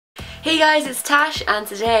Hey guys, it's Tash and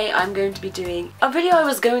today I'm going to be doing a video I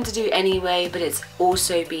was going to do anyway, but it's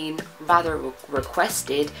also been rather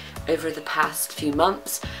requested over the past few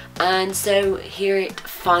months, and so here it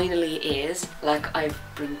finally is. Like I've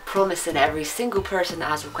been promising every single person that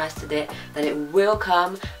has requested it that it will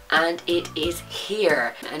come, and it is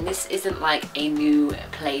here. And this isn't like a new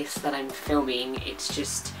place that I'm filming, it's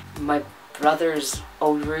just my brother's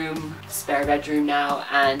old room, spare bedroom now,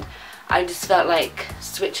 and I just felt like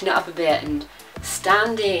switching it up a bit and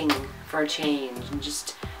standing for a change and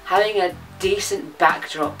just having a decent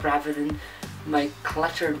backdrop rather than my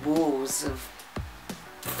cluttered walls of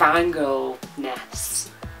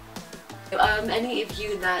fangirl-ness. Any of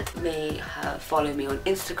you that may have followed me on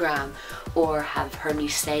Instagram or have heard me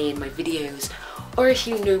say in my videos, or if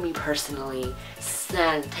you know me personally,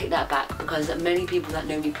 then take that back, because many people that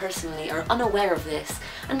know me personally are unaware of this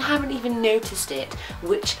and haven't even noticed it,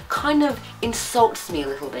 which kind of insults me a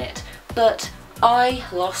little bit. But I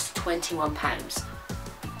lost 21 pounds.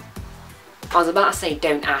 I was about to say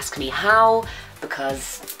don't ask me how,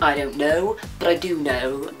 because I don't know, but I do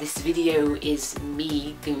know. This video is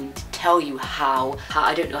me going to tell you how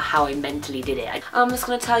I don't know how I mentally did it. I'm just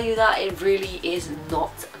going to tell you that it really is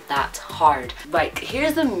not that hard. Right,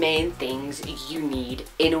 here's the main things you need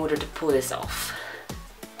in order to pull this off.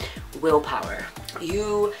 Willpower.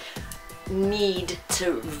 You need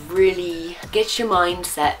to really get your mind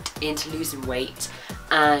set into losing weight,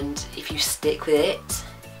 and if you stick with it,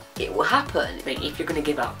 it will happen. I mean, if you're gonna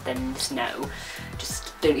give up, then just no,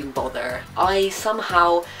 just don't even bother. I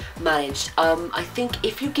somehow managed, I think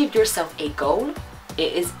if you give yourself a goal,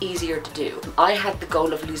 it is easier to do. I had the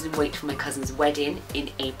goal of losing weight for my cousin's wedding in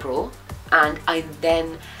April, and I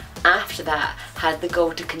then after that had the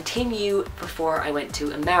goal to continue before I went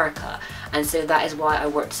to America, and so that is why I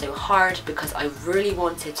worked so hard, because I really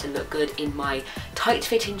wanted to look good in my tight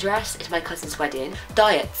fitting dress at my cousin's wedding.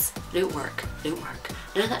 Diets don't work.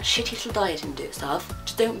 None of that shitty little dieting stuff,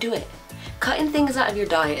 just don't do it. Cutting things out of your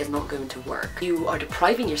diet is not going to work. You are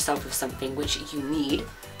depriving yourself of something which you need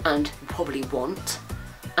and probably want,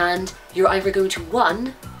 and you're either going to,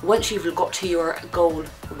 one, once you've got to your goal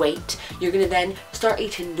weight, you're going to then start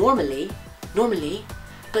eating normally,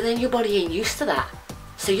 but then your body ain't used to that,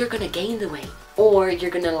 so you're going to gain the weight. Or you're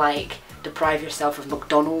going to like deprive yourself of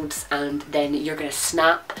McDonald's, and then you're going to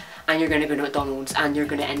snap and you're going to go to McDonald's and you're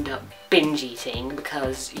going to end up binge eating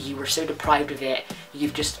because you were so deprived of it,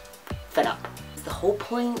 you've just fed up. The whole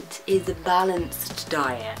point is a balanced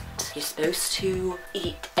diet. You're supposed to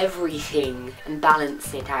eat everything and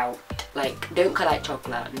balance it out. Like, don't cut out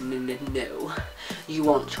chocolate. No. You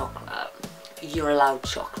want chocolate. You're allowed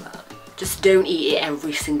chocolate. Just don't eat it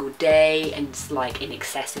every single day and just like in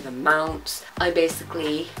excessive amounts. I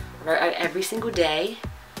basically wrote out every single day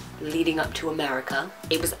leading up to America.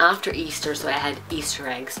 It was after Easter, so I had Easter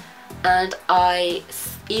eggs. And I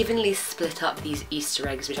evenly split up these Easter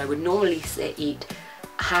eggs, which I would normally eat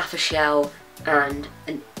half a shell and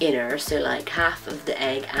an inner, so like half of the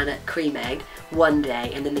egg and a cream egg one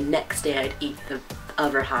day, and then the next day I'd eat the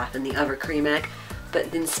other half and the other cream egg.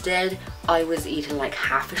 But instead I was eating like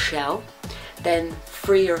half a shell, then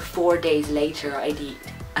 3 or 4 days later I'd eat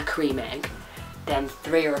a cream egg, then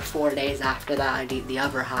 3 or 4 days after that I'd eat the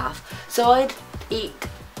other half. So I'd eat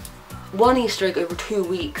one Easter egg over 2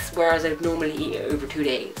 weeks, whereas I'd normally eat it over 2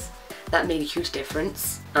 days. That made a huge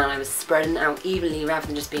difference, and I was spreading it out evenly rather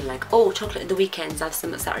than just being like, oh, chocolate at the weekends, have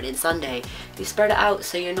some Saturday and Sunday. You spread it out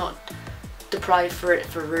so you're not deprived for it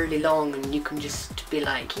for really long, and you can just be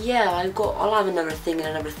like, yeah, I'll have another thing in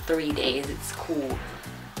another 3 days, it's cool.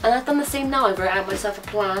 And I've done the same now. I've wrote out myself a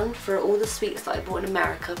plan for all the sweets that I bought in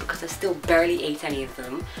America, because I still barely ate any of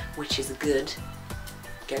them, which is good.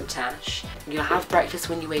 Go Tash. You'll have breakfast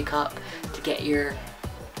when you wake up to get your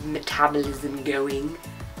metabolism going,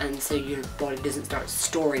 and so your body doesn't start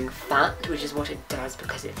storing fat, which is what it does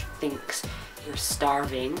because it thinks you're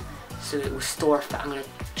starving, so it will store fat. I'm gonna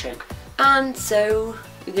choke. And so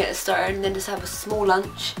you get started, and then just have a small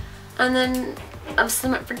lunch, and then have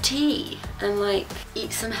something for tea, and like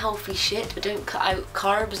eat some healthy shit, but don't cut out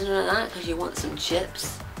carbs and all that because you want some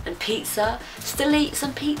chips and pizza. Still eat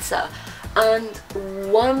some pizza. And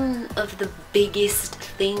one of the biggest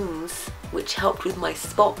things which helped with my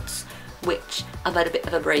spots, which I've had a bit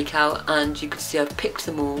of a breakout, and you can see I've picked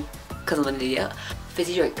them all because I'm an idiot.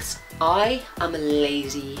 Fizzy drinks. I am a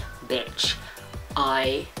lazy bitch.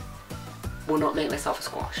 I will not make myself a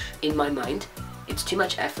squash. In my mind, it's too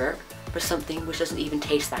much effort for something which doesn't even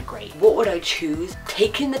taste that great. What would I choose?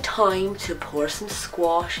 Taking the time to pour some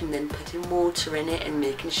squash and then putting water in it and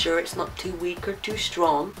making sure it's not too weak or too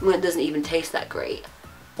strong when it doesn't even taste that great.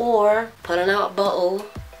 Or putting out a bottle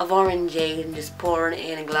of orangeade and just pouring it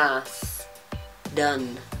in a glass.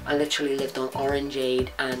 Done. I literally lived on orangeade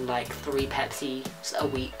and like 3 Pepsis a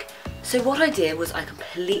week. So what I did was I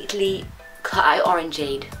completely cut out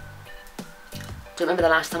orangeade. Don't remember the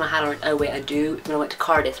last time I had orange. Oh wait, I do, when I went to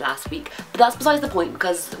Cardiff last week. But that's besides the point,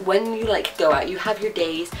 because when you like go out, you have your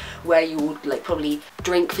days where you would like probably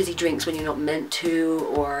drink fizzy drinks when you're not meant to,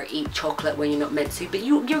 or eat chocolate when you're not meant to. But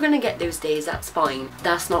you're gonna get those days, that's fine.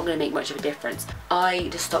 That's not gonna make much of a difference. I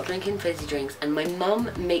just stopped drinking fizzy drinks, and my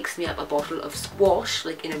mum makes me up a bottle of squash,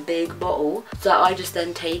 like in a big bottle, so that I just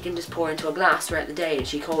then take and just pour into a glass throughout the day, and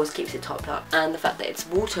she always keeps it topped up. And the fact that it's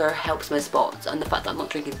water helps my spots, and the fact that I'm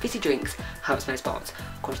not drinking fizzy drinks helps my spots.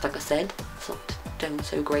 Of course, like I said, it's not doing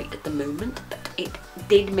so great at the moment, but it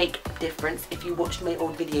did make a difference. If you watched my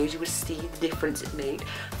old videos, you would see the difference it made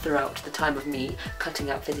throughout the time of me cutting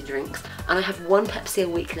out fizzy drinks. And I have 1 Pepsi a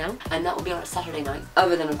week now, and that will be on a Saturday night.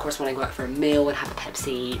 Other than, of course, when I go out for a meal and have a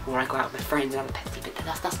Pepsi, or I go out with my friends and have a Pepsi, but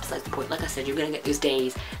that's besides the point. Like I said, you're gonna get those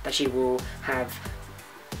days that you will have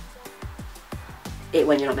it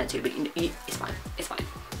when you're not meant to, but it's fine, it's fine.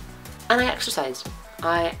 And I exercised.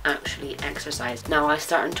 I actually exercise. Now I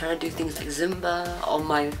started trying to do things like Zumba on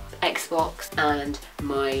my Xbox and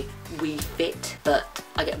my Wii Fit, but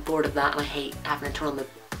I get bored of that and I hate having to turn on the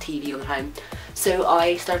TV all the time. So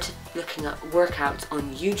I started looking at workouts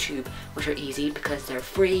on YouTube, which are easy because they're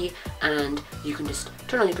free and you can just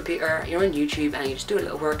turn on your computer, you're on YouTube and you just do a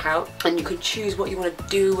little workout, and you can choose what you want to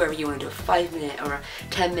do, whether you want to do a 5-minute or a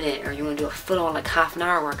 10-minute, or you want to do a full-on like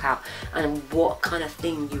half-an-hour workout, and what kind of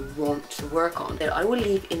thing you want to work on. So I will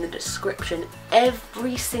leave in the description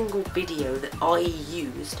every single video that I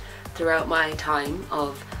used throughout my time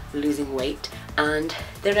of losing weight, and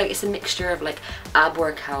they're like, it's a mixture of like ab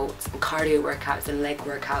workouts and cardio workouts and leg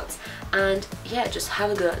workouts, and yeah, just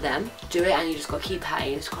have a go at them, do it, and you just gotta keep at it.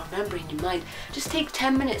 You just gotta remember in your mind, just take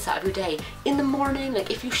 10 minutes out of your day in the morning.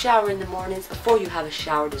 Like if you shower in the mornings, before you have a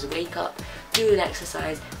shower, just wake up, do an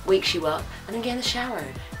exercise, wakes you up, and then get in the shower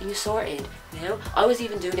and you're sorted. You know, I was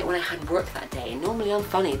even doing it when I had work that day, and normally I'm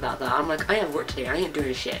funny about that. I'm like, I have work today, I ain't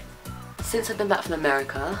doing shit. Since I've been back from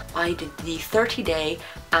America, I did the 30-day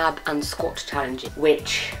ab and squat challenge,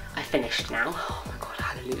 which I finished now. Oh my god,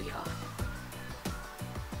 hallelujah.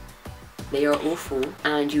 They are awful,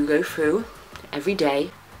 and you go through every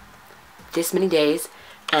day, this many days,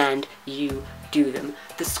 and you do them.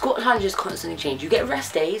 The squat challenges constantly change. You get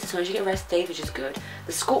rest days, sometimes you get rest days, which is good.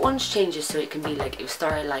 The squat ones changes, so it can be like, it'll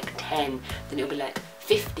start at like 10, then it'll be like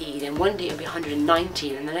 50, then one day it'll be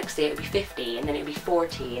 190, and the next day it'll be 50, and then it'll be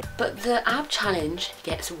 40. But the ab challenge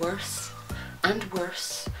gets worse and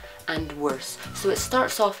worse and worse. So it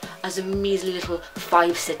starts off as a measly little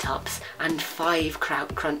 5 sit-ups and 5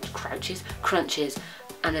 crunches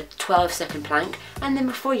and a 12-second plank, and then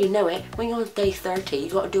before you know it, when you're on day 30, you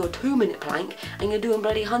got to do a 2-minute plank, and you're doing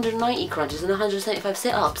bloody 190 crunches and 175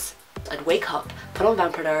 sit-ups. I'd wake up, put on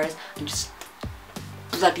vampire hours, and just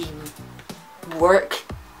bloody work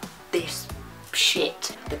this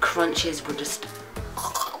shit. The crunches were just...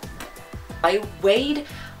 I weighed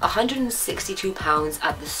 162 pounds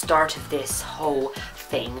at the start of this whole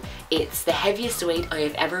thing. It's the heaviest weight I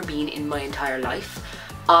have ever been in my entire life.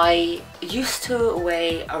 I used to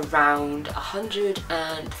weigh around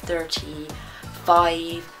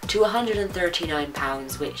 135 to 139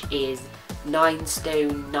 pounds, which is 9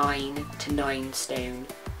 stone 9 to 9 stone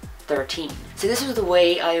 13. So this was the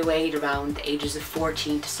way I weighed around the ages of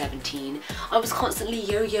 14 to 17. I was constantly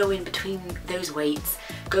yo-yoing between those weights,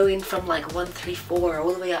 going from like 134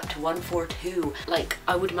 all the way up to 142. Like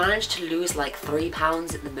I would manage to lose like 3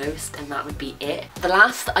 pounds at the most, and that would be it. The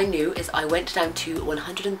last I knew is I went down to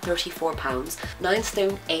 134 pounds, 9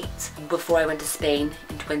 stone 8, before I went to Spain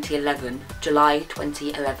in 2011, July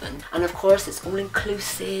 2011. And of course it's all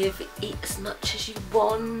inclusive, eat as much as you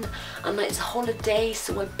want, and like, it's a holiday,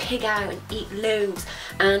 so I pig out and eat loads.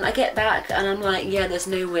 And I get back and I'm like, yeah, there's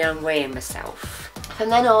no way I'm weighing myself. From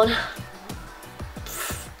then on,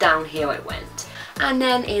 downhill it went. And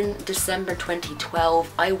then in December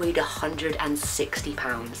 2012, I weighed 160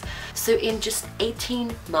 pounds. So in just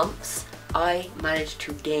 18 months, I managed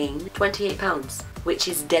to gain 28 pounds, which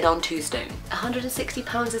is dead on 2 stone. 160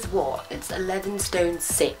 pounds is what? It's 11 stone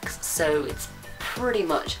 6, so it's pretty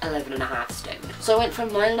much 11.5 stone. So I went from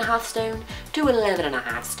 9.5 stone to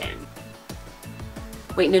 11.5 stone.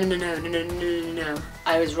 Wait, no.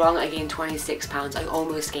 I was wrong, I gained 26 pounds. I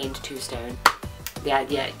almost gained 2 stone. Yeah,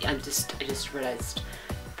 I just realised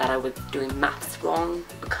that I was doing maths wrong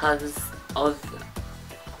because of...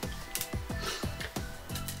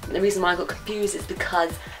 The reason why I got confused is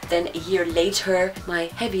because Then a year later, my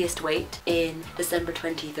heaviest weight in December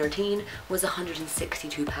 2013 was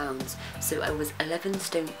 162 pounds. So I was 11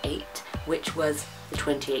 stone 8, which was the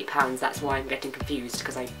 28 pounds. That's why I'm getting confused,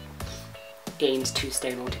 because I gained 2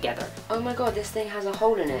 stone altogether. Oh my god, this thing has a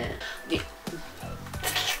hole in it.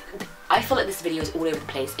 I feel like this video is all over the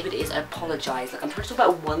place. If it is, I apologise. Like, I'm trying to talk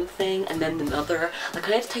about one thing and then another. Like,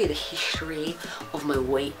 I have to tell you the history of my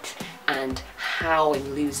weight and how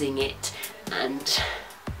I'm losing it, and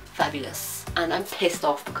fabulous. And I'm pissed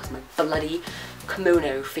off because my bloody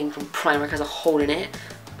kimono thing from Primark has a hole in it.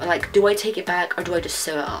 Like, do I take it back or do I just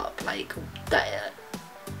sew it up? Like, that.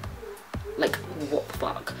 Like, what the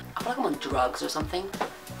fuck? I feel like I'm on drugs or something.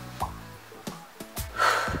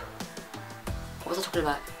 What was I talking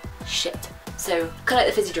about? Shit. So, cut out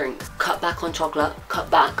the fizzy drinks, cut back on chocolate,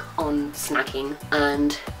 cut back on snacking,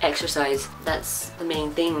 and exercise. That's the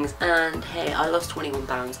main things. And hey, I lost 21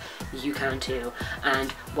 pounds. You can too.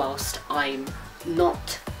 And whilst I'm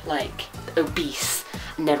not like obese,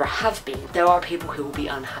 never have been, there are people who will be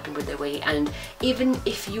unhappy with their weight. And even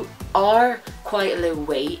if you are quite low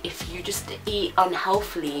weight, if you just eat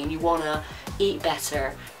unhealthily and you wanna eat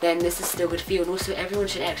better, then this is still good for you. And also, everyone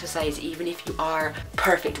should exercise even if you are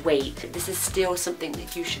perfect weight. This is still something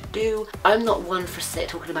that you should do. I'm not one for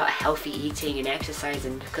talking about healthy eating and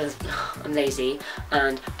exercising because I'm lazy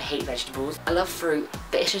and I hate vegetables. I love fruit,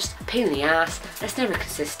 but it's just a pain in the ass and it's never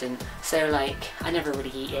consistent, so like I never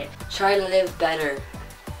really eat it. Try to live better.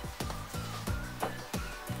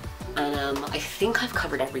 And I think I've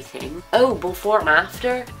covered everything. Oh, before and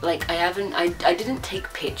after, like I didn't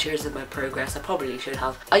take pictures of my progress. I probably should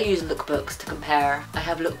have. I use lookbooks to compare. I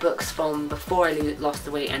have lookbooks from before I lost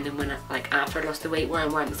the weight and then when after I lost the weight, where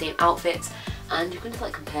I'm wearing the same outfits, and you can just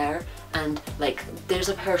like compare. And like there's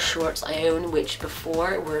a pair of shorts I own which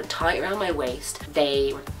before were tight around my waist.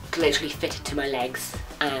 They were literally fitted to my legs,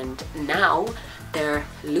 and now they're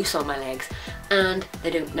loose on my legs and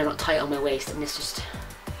they're not tight on my waist, and it's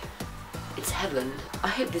heaven. I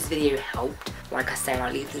hope this video helped. Like I said,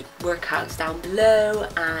 I'll leave the workouts down below,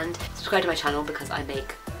 and subscribe to my channel because I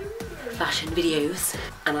make fashion videos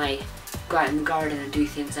and I go out in the garden and do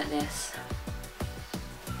things like this.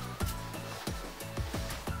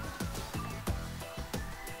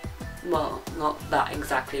 Well, not that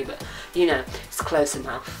exactly, but you know, it's close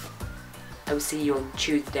enough. I will see you on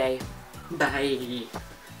Tuesday. Bye.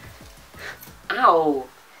 Ow!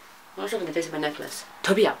 What's up in the face of my necklace?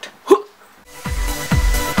 Toby out.